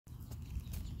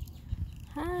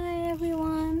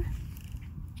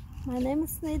My name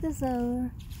is Nita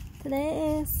Zoe.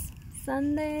 Today is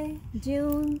Sunday,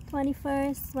 June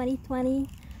 21st, 2020.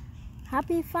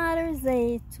 Happy Father's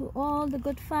Day to all the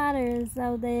good fathers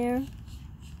out there.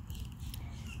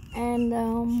 And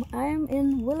I'm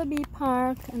in Welleby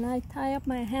Park, and I tie up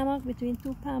my hammock between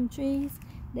two palm trees.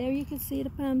 There you can see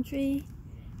the palm tree,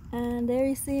 and there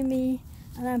you see me,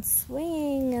 and I'm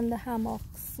swinging in the hammock,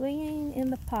 swinging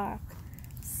in the park.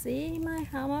 See my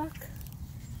hammock?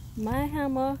 My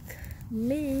hammock,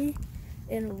 me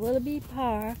in Welleby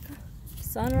Park,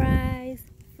 Sunrise,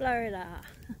 Florida.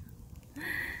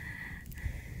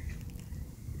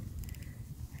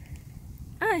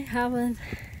 I haven't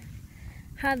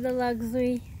had the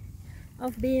luxury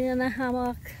of being in a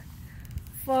hammock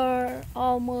for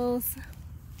almost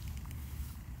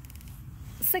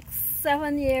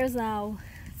 6-7 years now.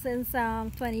 Since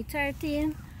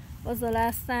 2013 was the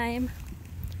last time.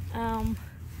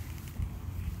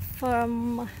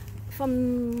 From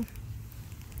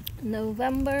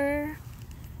November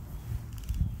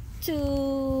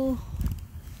to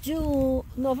June,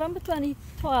 November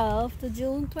 2012 to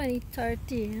June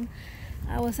 2013,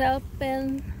 I was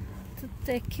helping to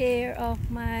take care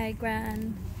of my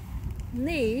grand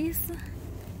niece,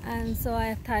 and so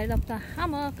I tied up the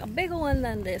hammock, a bigger one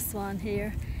than this one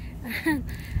here,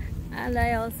 and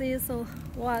I also used to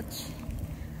watch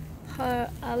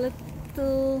her,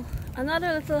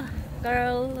 another little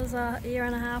girl was a year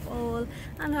and a half old,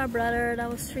 and her brother that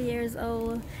was 3 years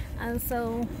old, and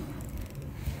so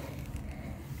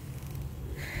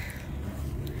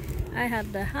I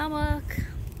had the hammock,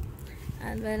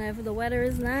 and whenever the weather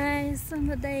is nice in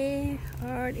the day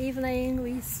or evening,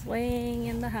 we swing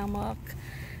in the hammock,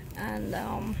 and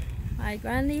my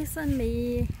grandniece and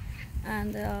me,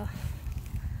 and a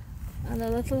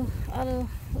little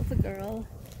girl,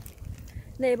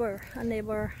 a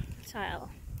neighbor child.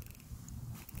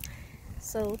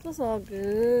 So it was all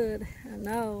good. And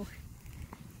now,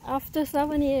 after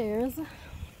 7 years,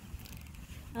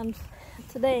 and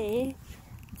today,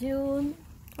 June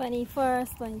 21st,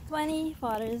 2020,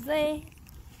 Father's Day,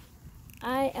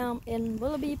 I am in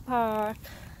Welleby Park,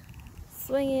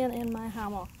 swinging in my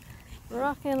hammock,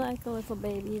 rocking like a little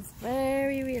baby. It's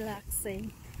very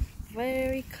relaxing,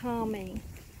 very calming,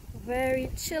 very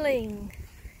chilling.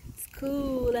 It's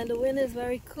cool, and the wind is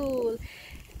very cool.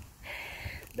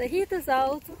 The heat is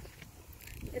out,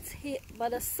 it's heat,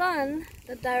 but the sun,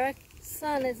 the direct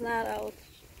sun, is not out.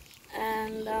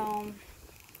 And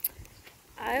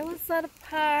I was at the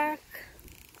park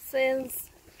since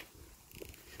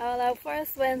I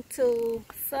first went to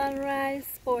Sunrise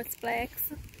Sportsplex.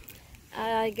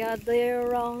 I got there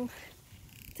around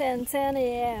 10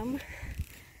 a.m.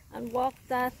 and walked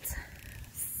that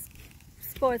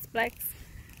Sportsplex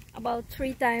about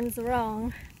 3 times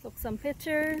around. Took some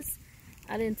pictures.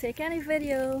 I didn't take any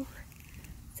video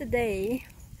today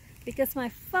because my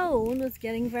phone was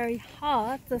getting very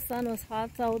hot. The sun was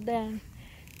hot out then.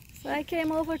 So I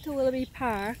came over to Welleby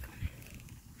Park,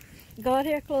 got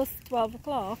here close to 12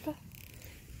 o'clock,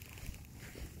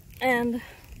 and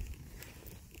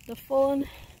the phone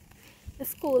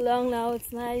is cool down now.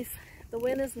 It's nice, the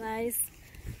wind is nice,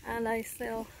 and I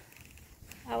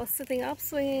was sitting up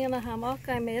swinging in a hammock.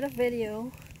 I made a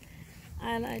video,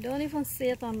 and I don't even see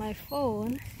it on my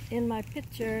phone in my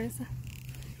pictures.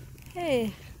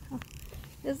 Hey,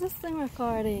 is this thing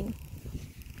recording?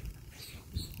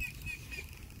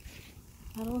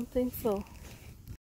 I don't think so.